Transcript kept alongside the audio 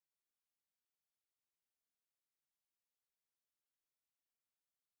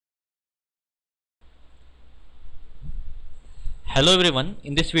Hello everyone,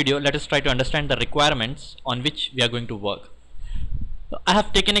 in this video let us try to understand the requirements on which we are going to work. I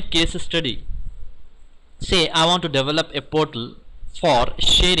have taken a case study. Say I want to develop a portal for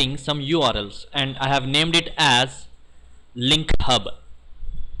sharing some URLs and I have named it as Link Hub.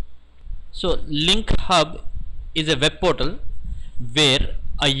 So Link Hub is a web portal where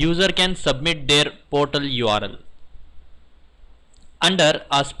a user can submit their portal URL under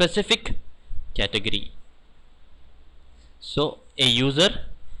a specific category. So a user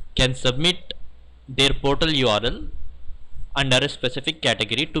can submit their portal URL under a specific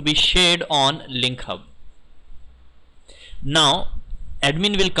category to be shared on Link Hub. Now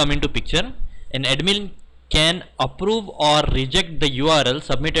admin will come into picture and admin can approve or reject the URL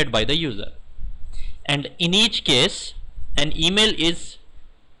submitted by the user, and in each case an email is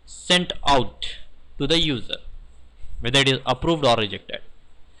sent out to the user whether it is approved or rejected.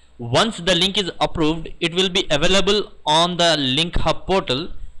 Once the link is approved, it will be available on the Link Hub portal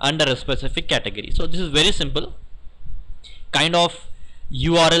under a specific category. So this is very simple kind of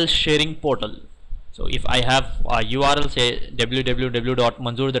URL sharing portal. So if I have a URL, say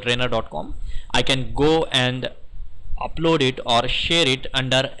www.ManzoorTheTrainer.com, I can go and upload it or share it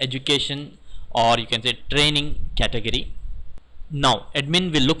under education or you can say training category. Now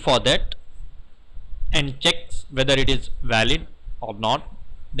admin will look for that and checks whether it is valid or not.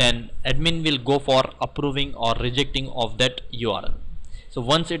 Then admin will go for approving or rejecting of that URL. So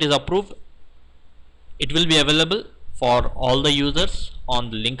once it is approved, it will be available for all the users on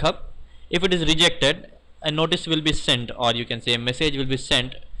the Link Hub. If it is rejected, a notice will be sent, or you can say a message will be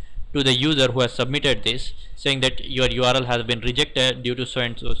sent to the user who has submitted this, saying that your URL has been rejected due to so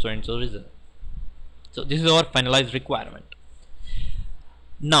and so reason. So this is our finalized requirement.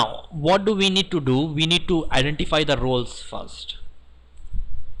 Now what do we need to do? We need to identify the roles first.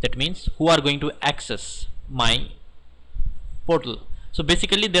 That means who are going to access my portal. So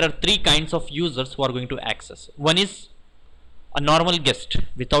basically there are three kinds of users who are going to access. One is a normal guest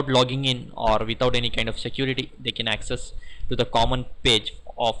without logging in or without any kind of security. They can access to the common page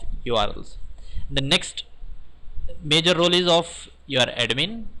of URLs. The next major role is of your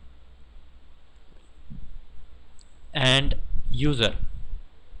admin and user.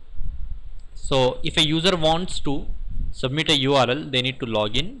 So if a user wants to submit a URL, they need to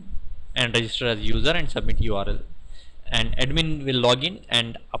log in and register as user and submit URL, and admin will log in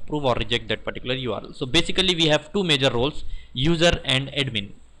and approve or reject that particular URL. So basically we have two major roles, user and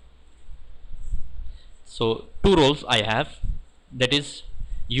admin. So two roles I have, that is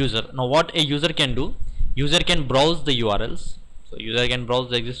user. Now what a user can do, user can browse the URLs. So user can browse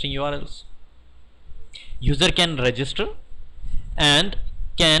the existing URLs, user can register and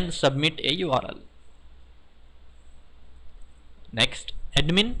can submit a URL. Next,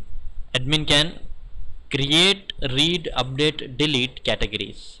 admin can create, read, update, delete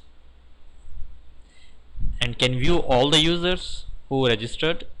categories and can view all the users who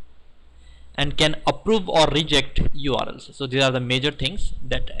registered and can approve or reject URLs. So these are the major things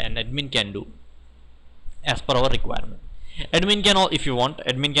that an admin can do as per our requirement. Admin can, if you want,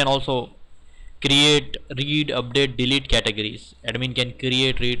 admin can also create, read, update, delete categories. Admin can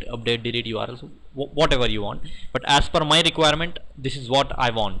create, read, update, delete URLs, whatever you want, but as per my requirement, this is what I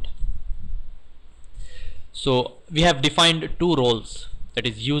want. So we have defined two roles, that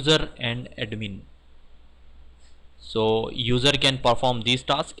is user and admin. So user can perform these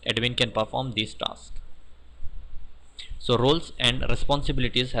tasks, admin can perform these tasks. So roles and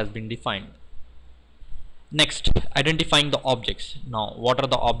responsibilities has been defined. Next, identifying the objects. Now what are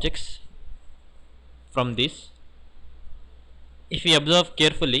the objects from this? If we observe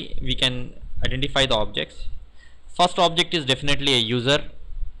carefully, we can identify the objects. First object is definitely a user,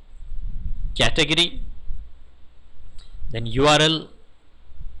 category, then URL.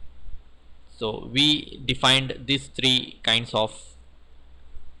 So we defined these three kinds of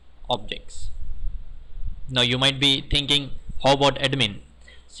objects. Now you might be thinking, how about admin?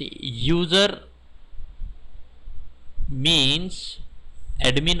 See, user means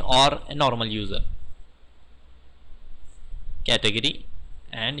admin or a normal user, category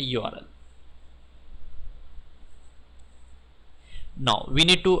and URL. Now we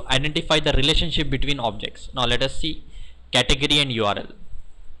need to identify the relationship between objects. Now let us see category and URL.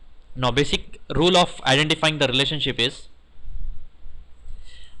 Now basic rule of identifying the relationship is,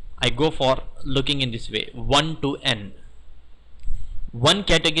 I go for looking in this way, 1 to n. One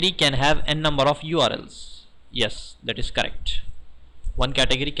category can have n number of URLs. Yes, that is correct. One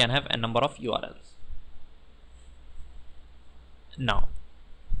category can have n number of URLs. Now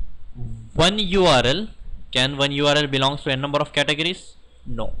one URL, can one URL belongs to n number of categories?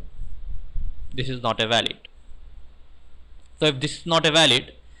 No, this is not a valid. So if this is not a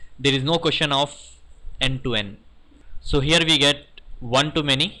valid, there is no question of end to end. So here we get one to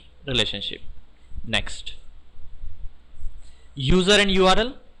many relationship. Next, user and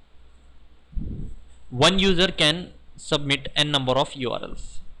URL. One user can submit n number of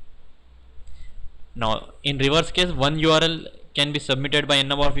URLs. Now in reverse case, one URL can be submitted by n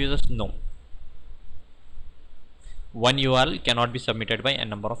number of users. No, one URL cannot be submitted by n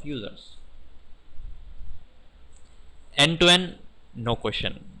number of users. End to end, no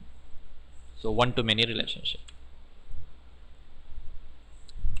question. So one to many relationship.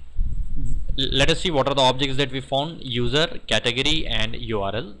 Let us see what are the objects that we found: user, category, and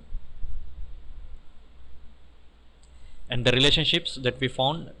URL. And the relationships that we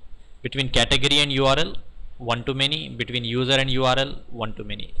found: between category and URL, one to many; between user and URL, one to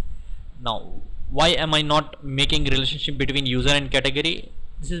many. Now why am I not making relationship between user and category?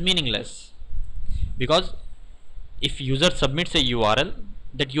 This is meaningless, because if user submits a URL,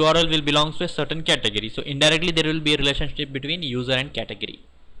 that URL will belong to a certain category, so indirectly there will be a relationship between user and category.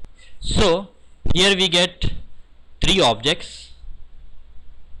 So here we get three objects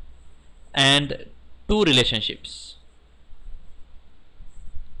and two relationships.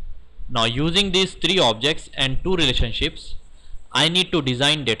 Now using these three objects and two relationships, I need to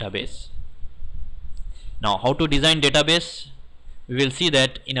design database. Now how to design database, we will see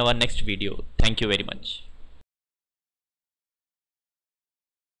that in our next video. Thank you very much.